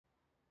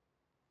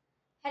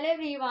Hello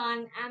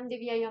everyone, I'm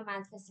Divya, your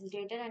math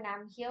facilitator, and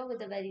I'm here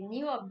with a very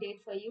new update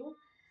for you.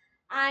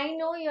 I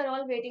know you're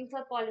all waiting for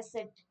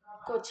Polycet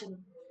coaching.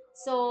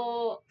 So,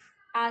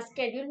 ఆ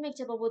schedule మీకు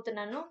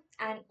చెప్పబోతున్నాను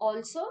and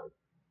also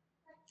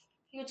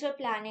future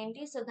plan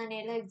ఏంటి so దాన్ని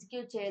ఎలా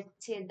execute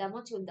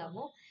చేద్దామో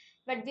చూద్దాము.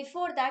 But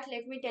before that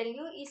let me tell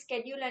you ఈ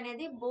schedule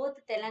అనేది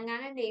both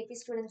Telangana and AP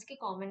స్టూడెంట్స్కి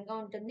కామన్గా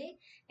ఉంటుంది.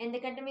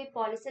 ఎందుకంటే మీ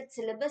POLYCET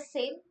syllabus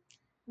same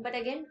but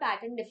again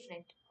pattern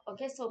different.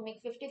 Okay, so మీకు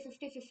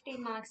 50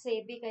 మార్క్స్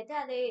ఏపీకి అయితే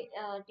అదే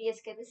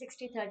టీఎస్కి అయితే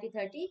 60 30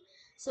 30.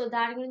 సో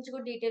దాని గురించి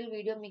కూడా డీటెయిల్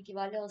వీడియో మీకు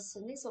ఇవాళ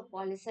వస్తుంది. సో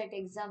పాలిసెట్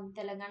ఎగ్జామ్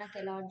తెలంగాణకి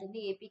ఎలా ఉంటుంది,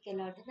 ఏపీకి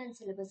ఎలా ఉంటుంది అండ్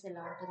సిలబస్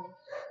ఎలా ఉంటుంది.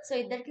 సో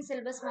ఇద్దరికి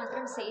సిలబస్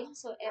మాత్రం same.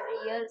 So every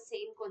year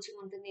same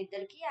coaching ఉంటుంది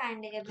ఇద్దరికి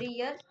and every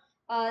year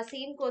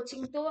same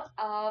కోచింగ్తో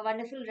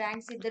wonderful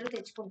ranks ఇద్దరు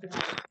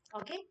తెచ్చుకుంటున్నారు.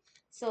 Okay,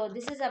 so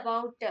this is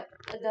about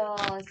the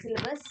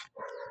syllabus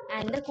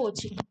and the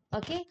coaching.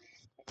 Okay,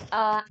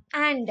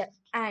 and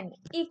and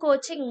ఈ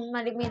కోచింగ్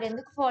మరి మీరు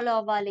ఎందుకు ఫాలో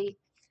అవ్వాలి?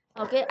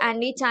 ఓకే,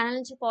 అండ్ ఈ ఛానల్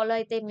నుంచి ఫాలో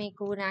అయితే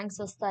మీకు ర్యాంక్స్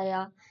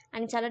వస్తాయా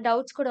అని చాలా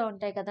డౌట్స్ కూడా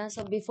ఉంటాయి కదా.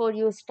 సో బిఫోర్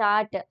యూ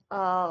స్టార్ట్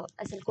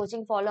అసలు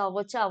కోచింగ్ ఫాలో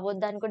అవ్వచ్చా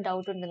అవ్వద్దా అని కూడా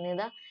డౌట్ ఉంటుంది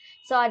కదా.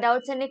 సో ఆ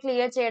డౌట్స్ అన్ని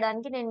క్లియర్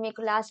చేయడానికి నేను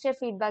మీకు లాస్ట్ ఇయర్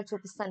ఫీడ్బ్యాక్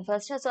చూపిస్తాను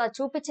ఫస్ట్. సో అది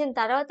చూపించిన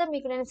తర్వాత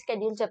మీకు నేను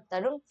స్కెడ్యూల్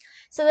చెప్తాను.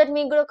 సో దట్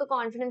మీకు కూడా ఒక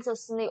కాన్ఫిడెన్స్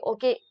వస్తుంది,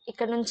 ఓకే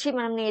ఇక్కడ నుంచి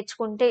మనం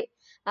నేర్చుకుంటే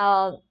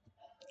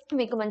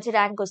మీకు మంచి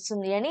ర్యాంక్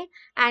వస్తుంది అని.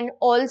 అండ్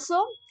ఆల్సో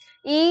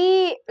ఈ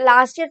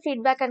లాస్ట్ ఇయర్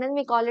ఫీడ్బ్యాక్ అనేది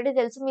మీకు ఆల్రెడీ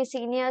తెలుసు. మీ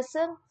సీనియర్స్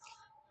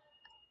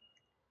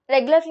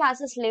రెగ్యులర్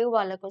క్లాసెస్ లేవు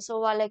వాళ్ళకు. సో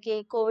వాళ్ళకి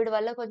కోవిడ్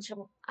వల్ల కొంచెం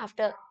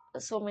after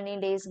so many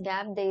days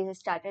gap they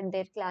started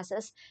there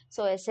classes.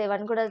 So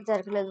ఎస్ఏ1 కూడా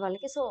జరగలేదు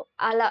వాళ్ళకి. సో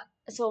అలా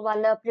సో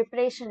వాళ్ళ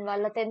ప్రిపరేషన్,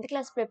 వాళ్ళ 10th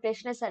క్లాస్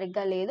ప్రిపరేషన్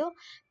సరిగ్గా లేదు.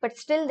 But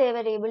still they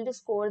were able to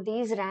score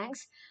these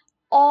ranks.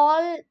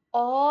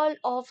 All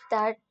of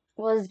that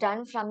was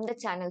done from the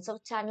channel. So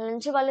channel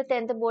నుంచి వాళ్ళు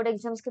 10th బోర్డ్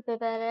ఎగ్జామ్స్కి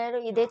ప్రిపేర్ అయ్యారు.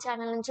 ఇదే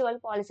ఛానల్ నుంచి వాళ్ళు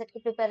పాలిసెట్కి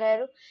ప్రిపేర్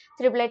అయ్యారు.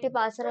 త్రిబుల్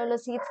పాస్ అయ్యారు.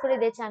 సీట్స్ కూడా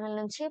ఇదే ఛానల్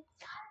నుంచి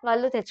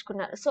వాళ్ళు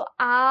తెచ్చుకున్నారు. సో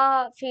ఆ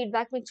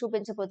ఫీడ్బ్యాక్ మీకు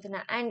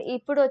చూపించబోతున్నా. అండ్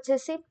ఇప్పుడు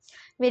వచ్చేసి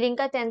మీరు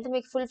ఇంకా 10th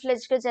మీకు ఫుల్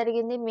ఫ్లెజ్డ్గా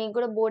జరిగింది, మీకు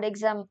కూడా board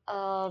exam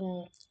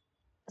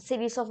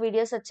series of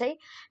videos వచ్చాయి.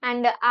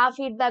 అండ్ ఆ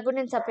ఫీడ్బ్యాక్ కూడా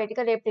నేను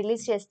సపరేట్గా రేపు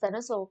రిలీజ్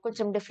చేస్తాను. సో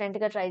కొంచెం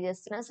డిఫరెంట్గా ట్రై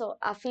చేస్తున్నా. సో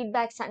ఆ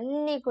ఫీడ్బ్యాక్స్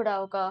అన్నీ కూడా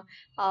ఒక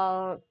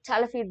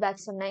చాలా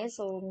ఫీడ్బ్యాక్స్ ఉన్నాయి.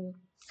 So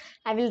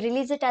I will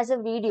release it as a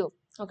video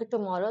okay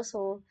tomorrow. So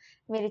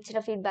మీరు ఇచ్చిన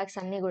ఫీడ్బ్యాక్స్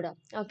అన్నీ కూడా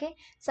okay.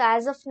 So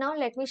as of now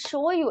let me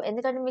show you,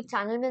 ఎందుకంటే మీకు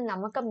ఛానల్ మీద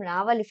నమ్మకం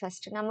రావాలి.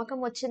 ఫస్ట్ నమ్మకం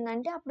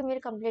వచ్చిందంటే అప్పుడు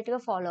మీరు కంప్లీట్గా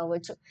ఫాలో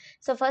అవ్వచ్చు.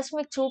 సో ఫస్ట్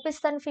మీకు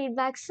చూపిస్తాను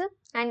ఫీడ్బ్యాక్స్.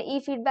 అండ్ ఈ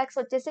ఫీడ్బ్యాక్స్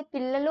వచ్చేసి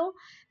పిల్లలు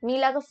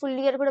మీలాగా ఫుల్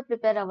ఇయర్ కూడా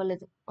ప్రిపేర్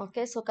అవ్వలేదు.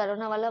 ఓకే, సో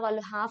కరోనా వల్ల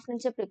వాళ్ళు హాఫ్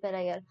నుంచే ప్రిపేర్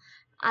అయ్యారు.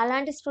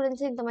 అలాంటి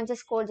స్టూడెంట్స్ ఇంత మంచిగా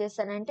స్కోర్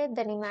చేస్తారంటే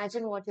then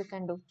imagine what you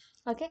can do.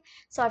 Okay,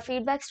 so ఆ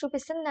ఫీడ్బ్యాక్స్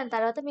చూపిస్తాను, దాని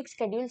తర్వాత మీకు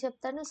స్కెడ్యూల్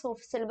చెప్తాను. సో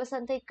సిలబస్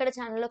అంతా ఇక్కడ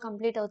ఛానల్లో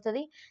కంప్లీట్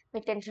అవుతుంది,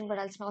 మీకు టెన్షన్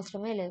పడాల్సిన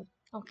అవసరమే లేదు.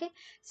 Okay,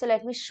 so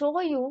let me show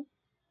you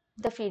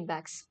the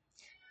feedbacks.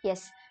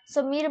 Yes,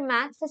 so మీరు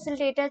మ్యాథ్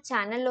ఫెసిలిటేటర్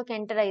ఛానల్లోకి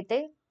ఎంటర్ అయితే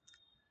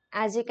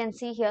as you can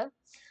see here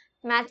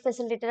math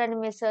facilitator అని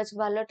మీరు సర్చ్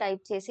బార్లో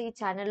టైప్ చేసి ఈ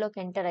ఛానల్లోకి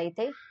ఎంటర్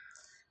అయితే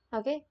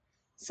ఓకే.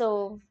 సో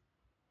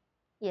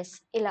ఎస్,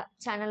 ఇలా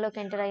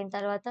ఛానల్లోకి ఎంటర్ అయిన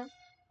తర్వాత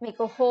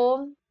మీకు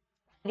హోమ్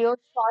వీడియో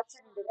షార్ట్స్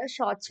అని కూడా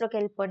షార్ట్స్లోకి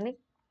వెళ్ళిపోండి.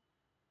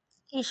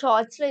 ఈ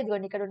షార్ట్స్లో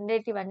ఇదిగోండి ఇక్కడ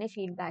ఉండేటివన్నీ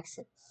feedbacks.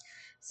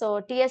 So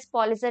TS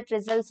POLYCET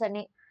results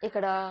అని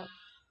ఇక్కడ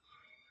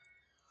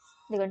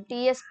ఇదిగోండి,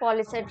 టిఎస్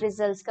పాలిసెట్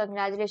రిజల్ట్స్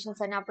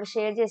కంగ్రాచులేషన్స్ అని అప్పుడు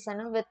షేర్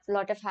చేశాను with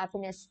lot of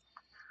happiness.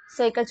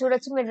 So ఇక్కడ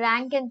చూడొచ్చు మీరు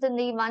ర్యాంక్ ఎంత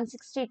ఉంది,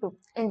 162.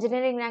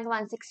 Engineering rank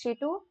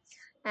 162.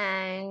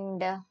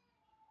 అండ్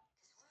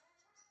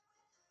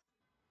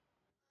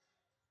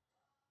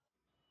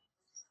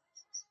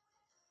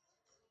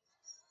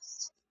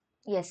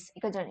ఎస్,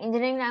 ఇక్కడ చూడండి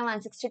engineering rank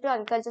 162,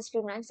 agriculture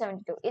stream rank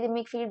 72. ఇది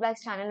మీకు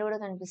ఫీడ్బ్యాక్స్ ఛానల్ కూడా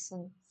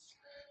కనిపిస్తుంది.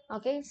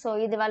 ఓకే, సో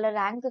ఇది వాళ్ళ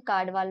ర్యాంక్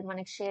కార్డ్ వాళ్ళు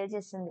మనకి షేర్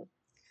చేసింది.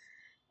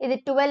 ఇది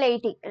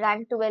 1280,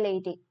 ర్యాంక్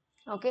 1280.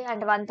 ఓకే,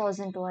 అంటే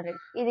 1200.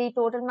 ఇది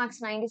టోటల్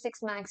మార్క్స్ 96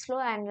 మ్యాథ్స్లో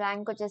అండ్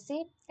ర్యాంక్ వచ్చేసి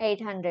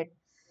 800.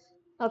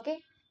 ఓకే,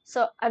 సో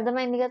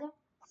అర్థమైంది కదా.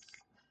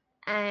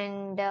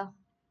 అండ్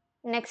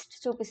నెక్స్ట్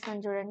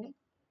చూపిస్తాను చూడండి.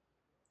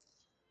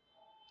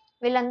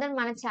 వీళ్ళందరూ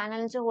మన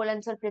ఛానల్ నుంచి హోల్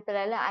ఆన్సర్ ప్రిపేర్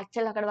అయ్యారు.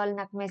 యాక్చువల్ అక్కడ వాళ్ళు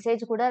నాకు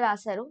మెసేజ్ కూడా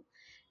రాశారు,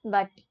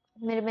 బట్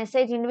మీరు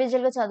మెసేజ్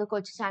ఇండివిజువల్గా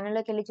చదువుకోవచ్చు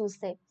ఛానల్లోకి వెళ్ళి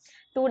చూస్తే.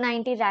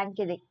 290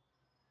 ర్యాంక్ ఇది.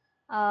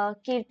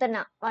 కీర్తన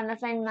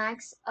 109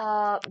 marks,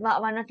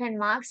 109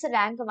 marks,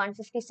 rank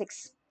 156.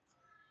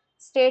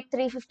 State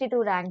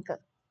 352 rank.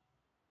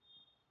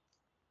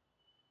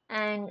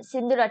 And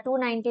Sindhura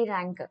 290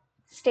 rank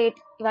state.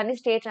 ఇవన్నీ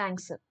state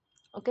ranks.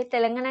 Okay,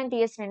 Telangana and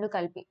TS రెండు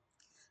కలిపి.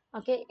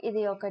 ఓకే,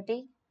 ఇది ఒకటి.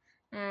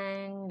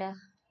 అండ్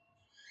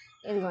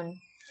ఇదిగోండి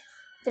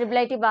త్రిబుల్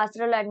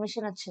బాసరాలో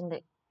అడ్మిషన్ వచ్చింది,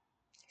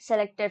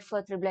 సెలెక్టెడ్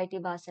ఫర్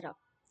త్రిబుల్ బాసరా.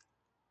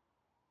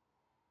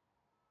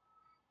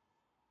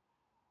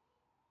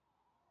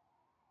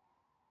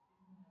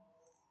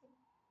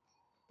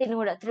 తిని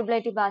కూడా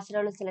త్రిబుల్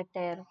బాసరాలో సెలెక్ట్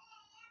అయ్యారు.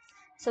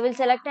 సో వీళ్ళు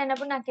సెలెక్ట్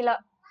అయినప్పుడు నాకు ఇలా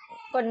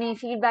కొన్ని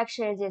ఫీడ్బ్యాక్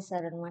షేర్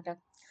చేశారనమాట.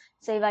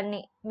 సో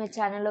ఇవన్నీ మీ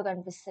ఛానల్లో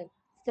కనిపిస్తాయి.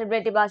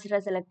 సెలబ్రిటీ బాసరా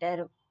సెలెక్ట్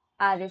అయ్యారు.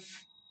 Arif,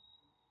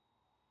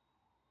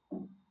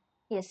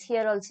 yes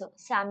here also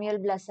Samuel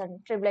బ్లసన్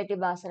triple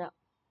Basara.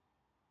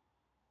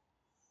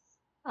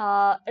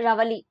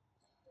 Ravali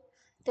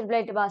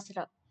triple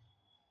Basara.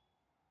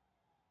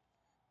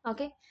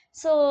 Okay.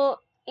 So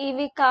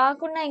ఇవి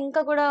కాకుండా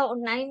ఇంకా కూడా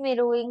ఉన్నాయి.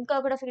 మీరు ఇంకా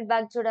కూడా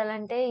ఫీడ్‌బ్యాక్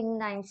చూడాలంటే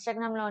నా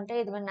ఇన్‌స్టాగ్రామ్‌లో ఉంటే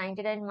ఇది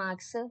 99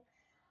 మార్క్స్.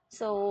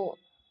 సో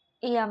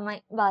ఈ అమ్మాయి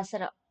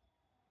బాసర.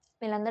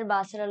 వీళ్ళందరూ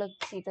బాసరాలో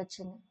సీట్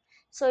వచ్చింది.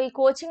 సో ఈ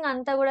కోచింగ్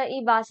అంతా కూడా ఈ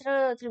బాసరా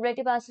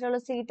బాసరాలో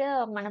సీట్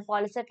మన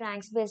పాలిసెట్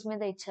ర్యాంక్స్ బేస్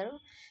మీద ఇచ్చారు.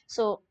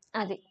 సో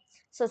అది.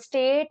 So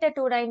state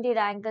 290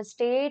 rank,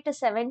 state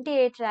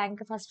 78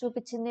 rank first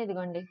చూపించింది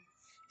ఇదిగోండి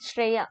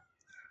Shreya.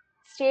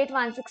 State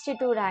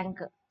 162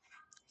 rank,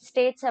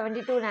 state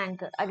 72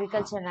 rank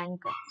agriculture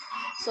rank.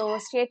 So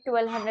state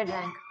 1200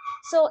 rank.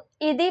 So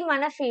ఇది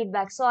మన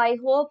ఫీడ్బ్యాక్. సో ఐ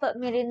హోప్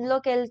మీరు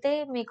ఇందులోకి వెళ్తే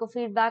మీకు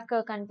ఫీడ్బ్యాక్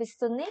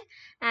కనిపిస్తుంది.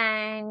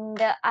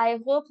 And I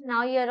hope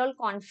now you're all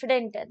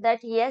confident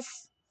that yes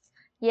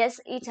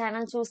ఈ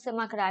ఛానల్ చూస్తే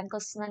మాకు ర్యాంక్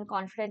వస్తుందని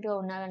కాన్ఫిడెంట్గా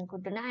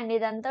ఉన్నారనుకుంటున్నా. అండ్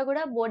ఇదంతా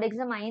కూడా బోర్డ్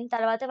ఎగ్జామ్ అయిన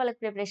తర్వాత వాళ్ళకి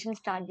ప్రిపరేషన్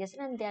స్టార్ట్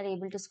చేస్తారు and they are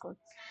able to score.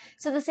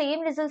 So the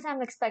same results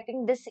I'm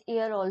expecting this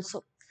year also.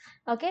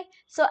 Okay.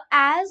 So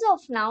as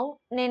of now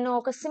నేను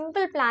ఒక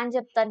సింపుల్ ప్లాన్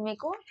చెప్తాను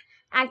మీకు.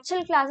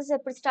 యాక్చువల్ క్లాసెస్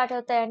ఎప్పుడు స్టార్ట్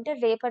అవుతాయంటే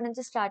రేపటి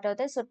నుంచి స్టార్ట్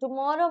అవుతాయి. So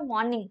tomorrow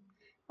morning,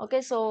 okay,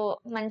 so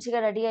మంచిగా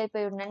ready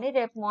అయిపోయి ఉండండి.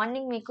 రేపు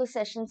మార్నింగ్ మీకు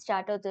సెషన్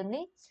స్టార్ట్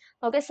అవుతుంది.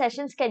 ఓకే,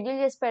 సెషన్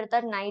షెడ్యూల్ చేసి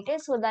పెడతారు నైటే.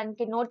 సో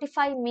దానికి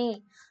నోటిఫై మీ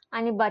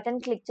అని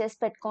బటన్ క్లిక్ చేసి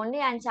పెట్టుకోండి.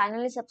 అండ్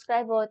ఛానల్ని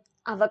సబ్స్క్రైబ్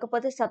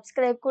అవ్వకపోతే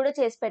సబ్స్క్రైబ్ కూడా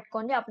చేసి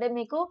పెట్టుకోండి. అప్పుడే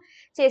మీకు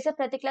చేసే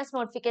ప్రతి క్లాస్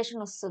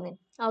నోటిఫికేషన్ వస్తుంది.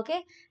 ఓకే,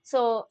 సో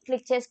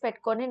క్లిక్ చేసి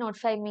పెట్టుకోండి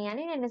నోటిఫై మీ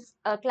అని. నేను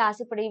క్లాస్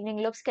ఇప్పుడు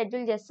ఈవినింగ్ లోపు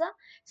షెడ్యూల్ చేస్తా.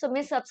 సో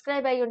మీరు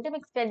సబ్స్క్రైబ్ అయ్యి ఉంటే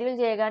మీకు షెడ్యూల్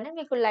చేయగానే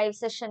మీకు లైవ్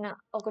సెషన్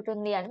ఒకటి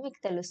ఉంది అని మీకు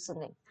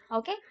తెలుస్తుంది.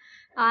 ఓకే,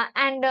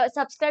 అండ్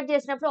సబ్స్క్రైబ్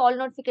చేసినప్పుడు ఆల్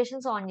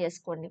నోటిఫికేషన్స్ ఆన్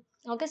చేసుకోండి.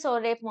 ఓకే, సో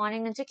రేపు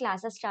మార్నింగ్ నుంచి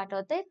క్లాసెస్ స్టార్ట్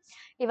అవుతాయి.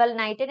 ఇవాళ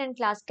నైటే నేను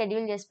క్లాస్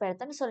షెడ్యూల్ చేసి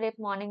పెడతాను. సో రేపు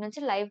మార్నింగ్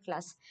నుంచి లైవ్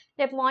క్లాస్.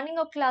 రేపు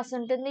మార్నింగ్ ఒక క్లాస్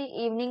ఉంటుంది,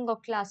 ఈవినింగ్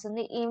ఒక క్లాస్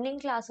ఉంది.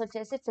 ఈవినింగ్ క్లాస్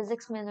వచ్చేసి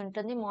ఫిజిక్స్ మీద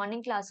ఉంటుంది,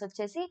 మార్నింగ్ క్లాస్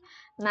వచ్చేసి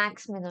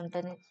మ్యాథ్స్ మీద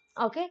ఉంటుంది.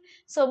 ఓకే,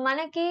 సో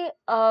మనకి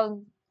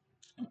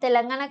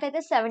తెలంగాణకి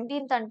అయితే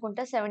 17th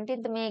అనుకుంటా,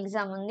 17th మే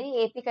ఎగ్జామ్ ఉంది.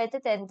 ఏపీకి అయితే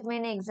 10th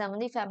మేనే ఎగ్జామ్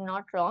ఉంది if I'm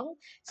not wrong.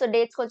 So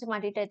dates కొంచెం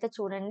అటు ఇటు అయితే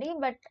చూడండి.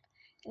 బట్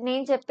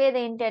నేను చెప్పేది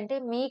ఏంటంటే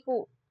మీకు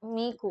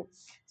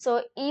సో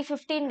ఈ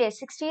 15 డేస్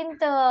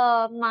 16th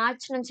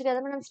మార్చ్ నుంచి కదా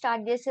మనం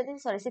స్టార్ట్ చేసేది,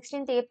 సారీ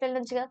 16th ఏప్రిల్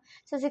నుంచి కదా.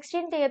 So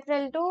 16th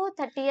April to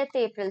 30th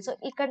April. So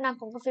ఇక్కడ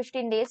నాకు ఒక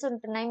 15 డేస్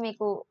ఉంటున్నాయి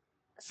మీకు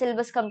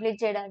సిలబస్ కంప్లీట్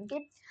చేయడానికి.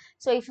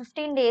 సో ఈ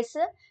 15 days,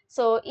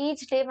 so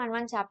each day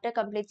 1 chapter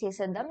complete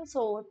చేసేద్దాం.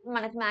 సో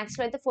మనకి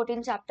మ్యాథ్స్లో అయితే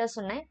 14 చాప్టర్స్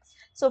ఉన్నాయి.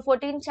 So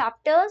 14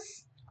 chapters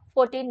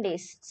 14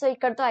 days. సో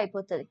ఇక్కడతో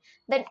అయిపోతుంది.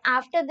 Then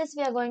after this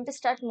we are going to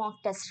start mock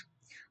test.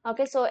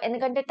 Okay, so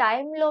ఎందుకంటే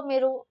టైంలో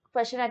మీరు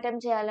క్వశ్చన్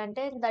అటెంప్ట్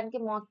చేయాలంటే దానికి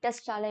మాక్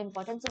టెస్ట్ చాలా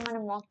ఇంపార్టెంట్. సో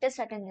మనం మాక్ టెస్ట్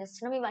అటెండ్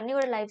చేస్తున్నాం. ఇవన్నీ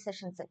కూడా లైవ్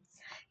సెషన్స్.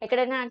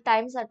 ఎక్కడైనా నాకు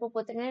టైం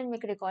సరిపోతే నేను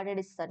మీకు రికార్డెడ్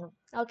ఇస్తాను.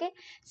 Okay,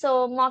 so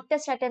mock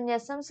test attend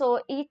చేస్తాం. సో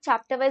ఈ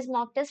చాప్టర్ వైజ్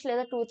మాక్ టెస్ట్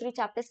లేదా 2-3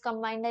 చాప్టర్స్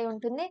కంబైన్డ్ అయి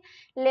ఉంటుంది,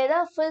 లేదా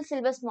ఫుల్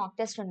సిలబస్ మాక్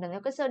టెస్ట్ ఉంటుంది.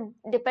 Okay, so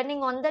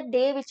depending on the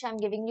day which I'm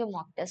giving you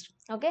mock test.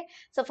 Okay,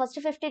 so first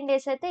 15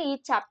 days అయితే ఈ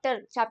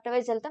chapter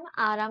wise వెళ్తాం,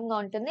 ఆరాంగా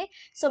ఉంటుంది.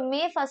 సో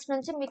మే 1st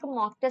నుంచి మీకు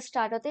మాక్ టెస్ట్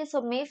స్టార్ట్ అవుతాయి. సో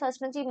మే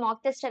 1st నుంచి ఈ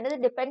మాక్ టెస్ట్ అనేది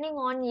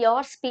depending on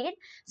your speed.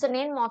 So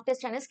నేను మాక్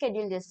టెస్ట్ అనేది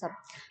షెడ్యూల్ చేస్తాను.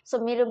 సో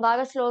మీరు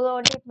బాగా స్లోగా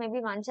ఉంటే మేబీ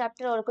 1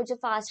 చాప్టర్ కొంచెం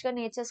ఫాస్ట్గా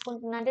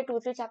నేర్చేసుకుంటున్నా అంటే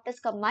 2-3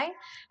 చాప్టర్స్ కంబైన్.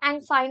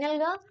 అండ్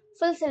ఫైనల్గా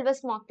ఫుల్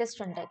సిలబస్ మాక్ టెస్ట్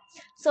ఉంటాయి.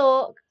 సో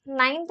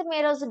 9th మే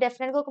రోజు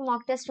డెఫినెట్గా ఒక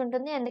మాక్ టెస్ట్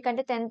ఉంటుంది,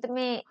 ఎందుకంటే 10th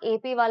మే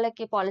ఏపీ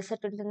వాళ్ళకి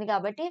పాలిసెట్ ఉంటుంది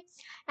కాబట్టి.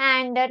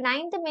 అండ్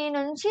 9th మే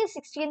నుంచి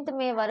 16th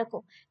మే వరకు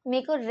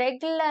మీకు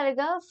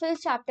రెగ్యులర్గా full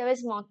chapter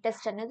wise mock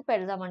test అనేది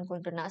పెడదాం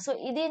అనుకుంటున్నా. సో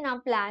ఇది నా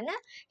plan.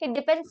 It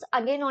depends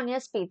again on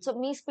your speed. So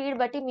me speed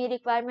బట్టి, మీ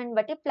రిక్వైర్మెంట్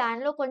బట్టి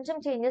ప్లాన్లో కొంచెం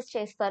చేంజెస్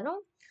చేస్తాను.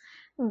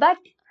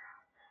 బట్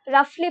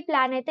రఫ్లీ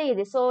ప్లాన్ అయితే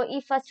ఇది. సో ఈ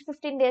ఫస్ట్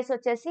 15 డేస్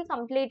వచ్చేసి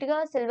కంప్లీట్గా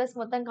సిలబస్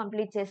మొత్తం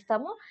కంప్లీట్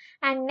చేస్తాము.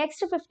 And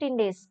next 15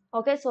 days,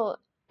 okay, so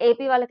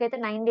AP వాళ్ళకైతే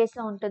 9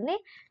 డేస్లో ఉంటుంది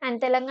అండ్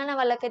తెలంగాణ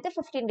వాళ్ళకైతే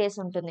 15 డేస్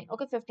ఉంటుంది.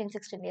 Okay,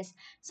 15-16 days.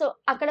 సో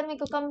అక్కడ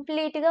మీకు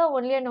కంప్లీట్గా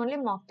only and only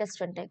mock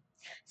test ఉంటాయి.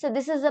 So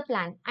this is the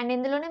plan. And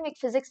ఇందులోనే మీకు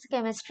ఫిజిక్స్,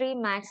 కెమిస్ట్రీ,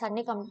 మ్యాథ్స్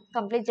అన్ని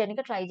కంప్లీట్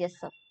చేయడానికి ట్రై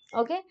చేస్తాం.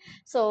 ఓకే,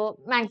 సో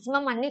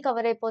మ్యాక్సిమం అన్నీ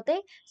కవర్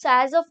అయిపోతాయి. సో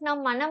యాజ్ ఆఫ్ నౌ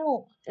మనము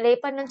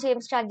రేపటి నుంచి ఏం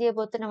స్టార్ట్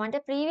చేయబోతున్నాం అంటే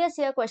ప్రీవియస్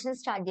ఇయర్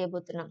క్వశ్చన్స్ స్టార్ట్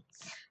చేయబోతున్నాం.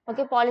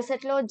 ఓకే,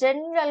 పాలిసెట్లో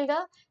జనరల్గా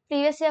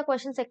ప్రీవియస్ ఇయర్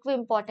క్వశ్చన్స్ ఎక్కువ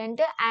ఇంపార్టెంట్.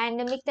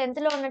 అండ్ మీకు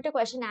 10th ఉన్నట్టు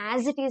క్వశ్చన్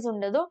యాజ్ ఇట్ ఈజ్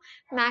ఉండదు.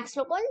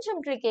 మ్యాథ్స్లో కొంచెం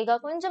ట్రికీగా,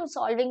 కొంచెం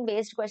సాల్వింగ్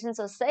బేస్డ్ క్వశ్చన్స్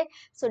వస్తాయి.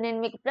 సో నేను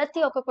మీకు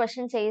ప్రతి ఒక్క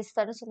క్వశ్చన్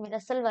చేయిస్తాను. సో మీరు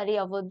అస్సలు వరీ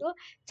అవ్వద్దు.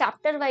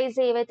 చాప్టర్ వైజ్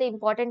ఏవైతే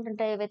ఇంపార్టెంట్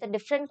ఉంటాయో, ఏవైతే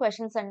డిఫరెంట్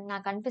క్వశ్చన్స్ అని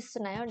నాకు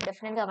అనిపిస్తున్నాయో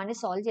డెఫినెట్గా అవన్నీ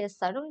సాల్వ్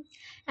చేస్తాను.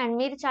 అండ్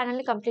మీరు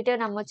ఛానల్ని కంప్లీట్గా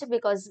నమ్మొచ్చు. చేసుకోవచ్చు.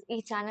 బికాజ్ ఈ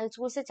ఛానల్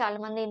చూసి చాలా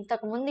మంది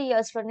ఇంతకు ముందు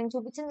ఇయర్స్‌లో నేను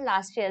చూపించింది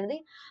లాస్ట్ ఇయర్‌ది.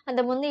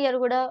 అంతకు ముందు ఇయర్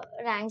కూడా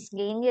ర్యాంక్స్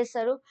గెయిన్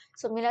చేశారు.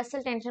 సో మీరు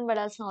అస్సలు టెన్షన్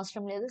పడాల్సిన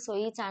అవసరం లేదు. సో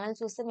ఈ ఛానల్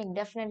చూస్తే మీకు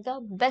డెఫినిట్‌గా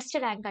బెస్ట్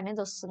ర్యాంక్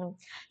అనేది వస్తుంది.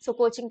 సో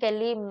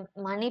కోచింగ్‌కెళ్ళి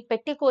మనీ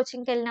పెట్టి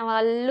కోచింగ్‌కెళ్ళిన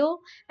వాళ్ళు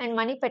అండ్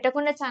మనీ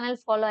పెట్టకుండా ఛానల్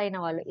ఫాలో అయిన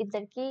వాళ్ళు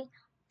ఇద్దరికీ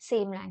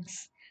సేమ్ ర్యాంక్స్.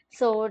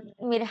 సో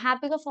మీరు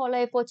హ్యాపీగా ఫాలో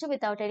అయిపోవచ్చు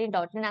వితౌట్ ఎనీ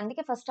డౌట్. నేను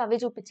అందుకే ఫస్ట్ అవే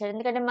చూపించాను.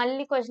 ఎందుకంటే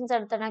మళ్ళీ క్వెషన్స్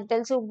అడుగుతారు. నాకు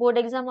తెలుసు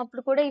బోర్డ్ ఎగ్జామ్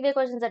అప్పుడు కూడా ఇవే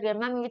క్వెషన్స్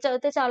అడిగారు. మ్యామ్ ఇవి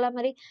చదివితే చాలా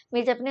మరి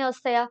మీరు చెప్పినవి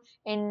వస్తాయా?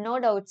 ఎన్నో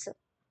డౌట్స్.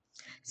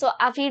 సో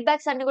ఆ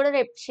ఫీడ్‌బ్యాక్స్ అన్నీ కూడా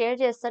రేపు షేర్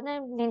చేస్తాను.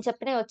 నేను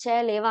చెప్పినవి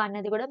వచ్చాయా లేవా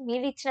అన్నది కూడా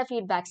మీరిచ్చిన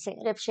ఫీడ్‌బ్యాక్సే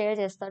రేపు షేర్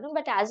చేస్తాను.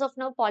 బట్ యాస్ ఆఫ్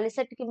నౌ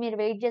పాలిసెట్‌కి మీరు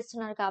వెయిట్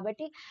చేస్తున్నారు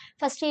కాబట్టి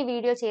ఫస్ట్ ఈ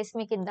వీడియో చేసి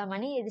మీకు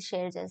ఇద్దామని ఇది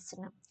షేర్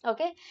చేస్తున్నా.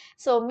 ఓకే.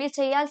 సో మీరు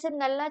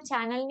చేయాల్సిందల్లా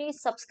ఛానల్‌ని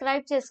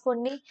సబ్స్క్రైబ్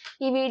చేసుకోండి.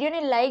 ఈ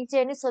వీడియోని లైక్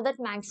చేయండి సో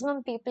దట్ మాక్సిమం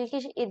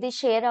పీపుల్‌కి ఇది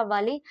షేర్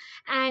అవ్వాలి.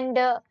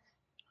 అండ్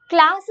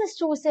క్లాసెస్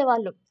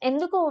చూసేవాళ్ళు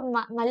ఎందుకు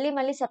మళ్ళీ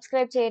మళ్ళీ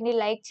సబ్స్క్రైబ్ చేయండి,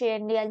 లైక్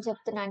చేయండి అని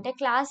చెప్తున్నా అంటే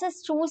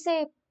క్లాసెస్ చూసే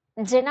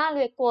జనాలు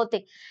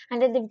ఎక్కువవుతాయి.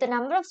 అంటే if the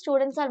number of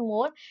students are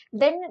more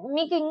than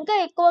మీకు ఇంకా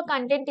ఎక్కువ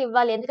కంటెంట్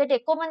ఇవ్వాలి. ఎందుకంటే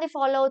ఎక్కువ మంది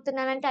follow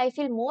అవుతున్నారంటే I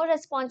feel more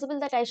responsible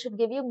that I should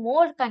give you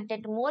more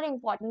content, more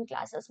important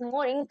classes,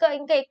 ఇంకా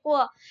ఇంకా ఎక్కువ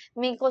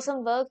మీకోసం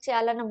వర్క్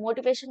చేయాలన్న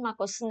మోటివేషన్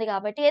మాకొస్తుంది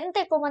కాబట్టి ఎంత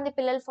ఎక్కువ మంది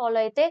పిల్లలు ఫాలో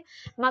అయితే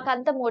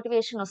మాకంత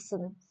మోటివేషన్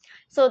వస్తుంది.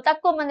 సో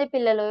తక్కువ మంది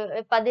పిల్లలు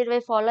 10,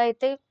 20 ఫాలో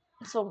అయితే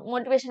సో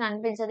మోటివేషన్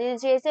అనిపించదు. ఇది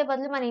చేసే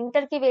బదులు మన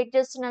ఇంటర్‌కి వెయిట్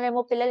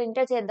చేస్తున్నారేమో పిల్లలు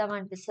ఇంటర్ చేద్దాం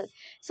అనిపిస్తది.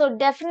 సో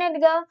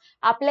డెఫినిట్‌గా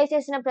అప్లై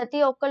చేసిన ప్రతి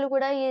ఒక్కళ్ళు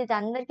కూడా ఇది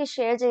అందరికి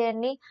షేర్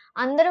చేయండి.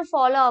 అందరూ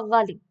ఫాలో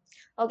అవ్వాలి.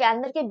 ఓకే.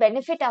 అందరికి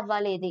బెనిఫిట్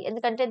అవ్వాలి ఇది.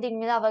 ఎందుకంటే దీని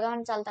మీద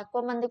అవగాహన చాలా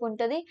తక్కువ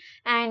మందికుంటది.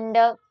 అండ్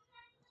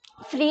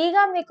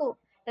ఫ్రీగా మీకు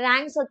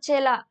ర్యాంక్స్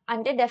వచ్చేలా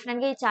అంటే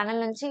డెఫినిట్‌గా ఈ ఛానల్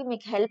నుంచి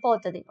మీకు హెల్ప్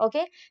అవుతది.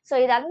 ఓకే. సో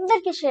ఇది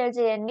అందరికి షేర్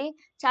చేయండి.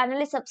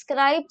 ఛానల్‌ని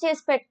సబ్స్క్రైబ్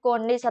చేసి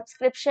పెట్టుకోండి.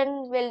 Subscription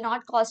will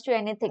not cost you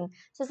anything.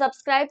 So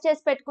subscribe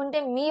చేసి పెట్టుకుంటే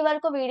మీ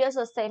వరకు వీడియోస్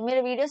వస్తాయి.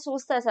 మీరు వీడియోస్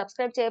చూస్తారు.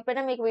 సబ్స్క్రైబ్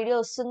చేయకపోయినా మీకు వీడియో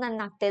వస్తుందని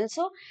నాకు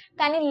తెలుసు.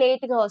 కానీ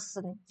లేట్‌గా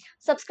వస్తుంది.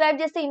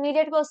 సబ్స్క్రైబ్ చేస్తే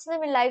ఇమ్మీడియేట్‌గా వస్తుంది.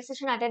 మీరు లైవ్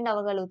సెషన్ అటెండ్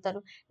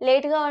అవ్వగలుగుతారు.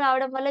 లేట్‌గా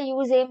రావడం వల్ల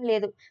యూజ్ ఏం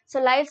లేదు. సో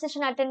లైవ్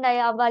సెషన్ అటెండ్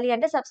అవ్వాలి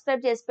అంటే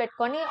సబ్స్క్రైబ్ చేసి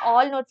పెట్టుకొని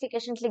ఆల్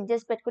నోటిఫికేషన్ క్లిక్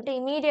చేసి పెట్టుకుంటే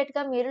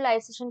ఇమ్మీడియేట్‌గా మీరు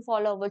లైవ్ సెషన్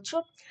ఫాలో అవ్వచ్చు.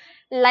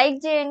 లైక్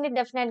చేయండి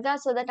డెఫినిట్‌గా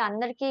సో దట్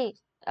అందరికి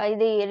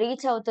ఇది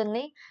రీచ్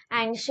అవుతుంది.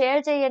 అండ్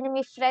షేర్ చేయండి.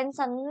 మీ ఫ్రెండ్స్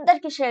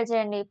అందరికి షేర్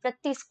చేయండి.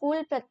 ప్రతి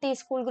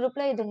స్కూల్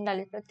గ్రూప్‌లో ఇది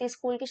ఉండాలి. ప్రతి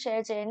స్కూల్‌కి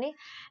షేర్ చేయండి.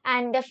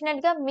 అండ్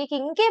డెఫినిట్‌గా మీకు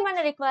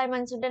ఇంకేమైనా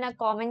రిక్వైర్మెంట్స్ ఉంటే నాకు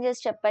కామెంట్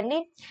చేసి చెప్పండి.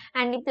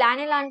 అండ్ ఈ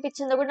ప్లాన్ ఎలా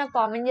అనిపించిందో కూడా నాకు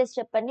కామెంట్ చేసి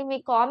చెప్పండి. మీ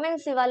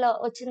కామెంట్స్ ఇవాళ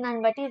వచ్చిన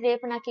దాన్ని బట్టి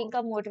రేపు నాకు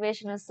ఇంకా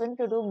మోటివేషన్ వస్తుంది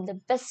to do the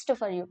best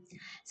for you.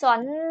 So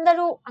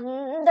అందరూ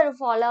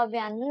ఫాలో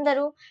అవ్వి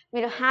అందరూ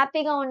మీరు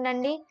హ్యాపీగా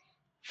ఉండండి.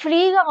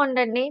 ఫ్రీగా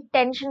ఉండండి.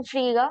 టెన్షన్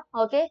ఫ్రీగా.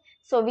 Okay.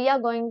 So we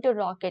are going to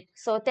rock it.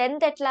 So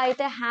 10th ఎట్లా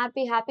అయితే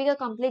హ్యాపీగా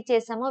కంప్లీట్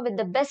చేసామో with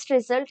the best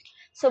result.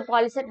 So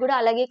POLYCET కూడా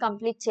అలాగే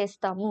కంప్లీట్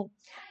చేస్తాము.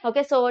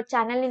 ఓకే. సో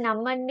ఛానల్‌ని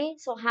నమ్మండి.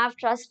 So have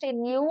trust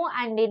in you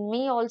and in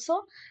me also.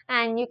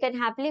 And you can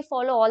happily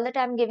follow all the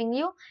time giving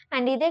you.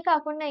 And ఇదే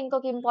కాకుండా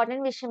ఇంకొక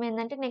ఇంపార్టెంట్ విషయం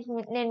ఏందంటే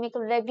నేను మీకు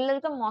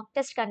రెగ్యులర్‌గా మాక్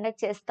టెస్ట్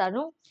కండక్ట్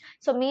చేస్తాను.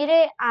 సో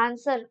మీరే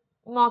ఆన్సర్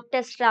మాక్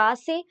టెస్ట్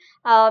రాసి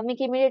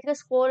మీకు ఇమ్మీడియేట్‌గా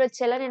స్కోర్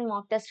వచ్చేలా నేను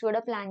మాక్ టెస్ట్ కూడా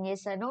ప్లాన్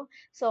చేశాను.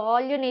 So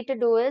all you need to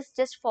do is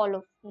just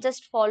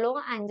follow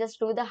and just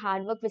do the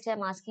hard work which I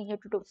am asking you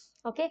to do.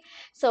 Okay.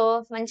 So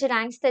మంచి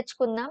ranks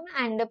తెచ్చుకుందాం.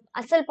 And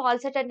అసలు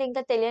పాలిసెట్ అంటే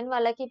ఇంకా తెలియని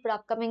వాళ్ళకి ఇప్పుడు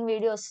అప్‌కమింగ్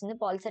వీడియో వస్తుంది.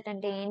 పాలిసెట్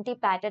అంటే ఏంటి?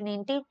 ప్యాటర్న్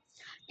ఏంటి?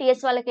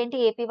 టీఎస్ వాళ్ళకేంటి?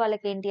 ఏపీ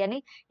వాళ్ళకేంటి అని.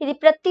 ఇది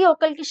ప్రతి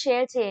ఒక్కళ్ళకి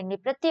షేర్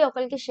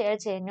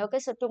చేయండి. Okay.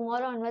 So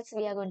tomorrow onwards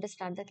we are going to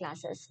start the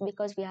classes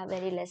because we have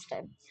very less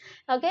time.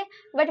 Okay,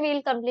 but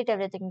we'll complete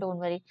everything, don't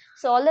worry.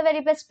 So all the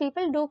very best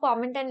people, do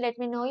comment and let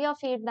me know your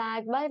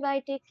feedback. Bye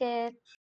bye, take care.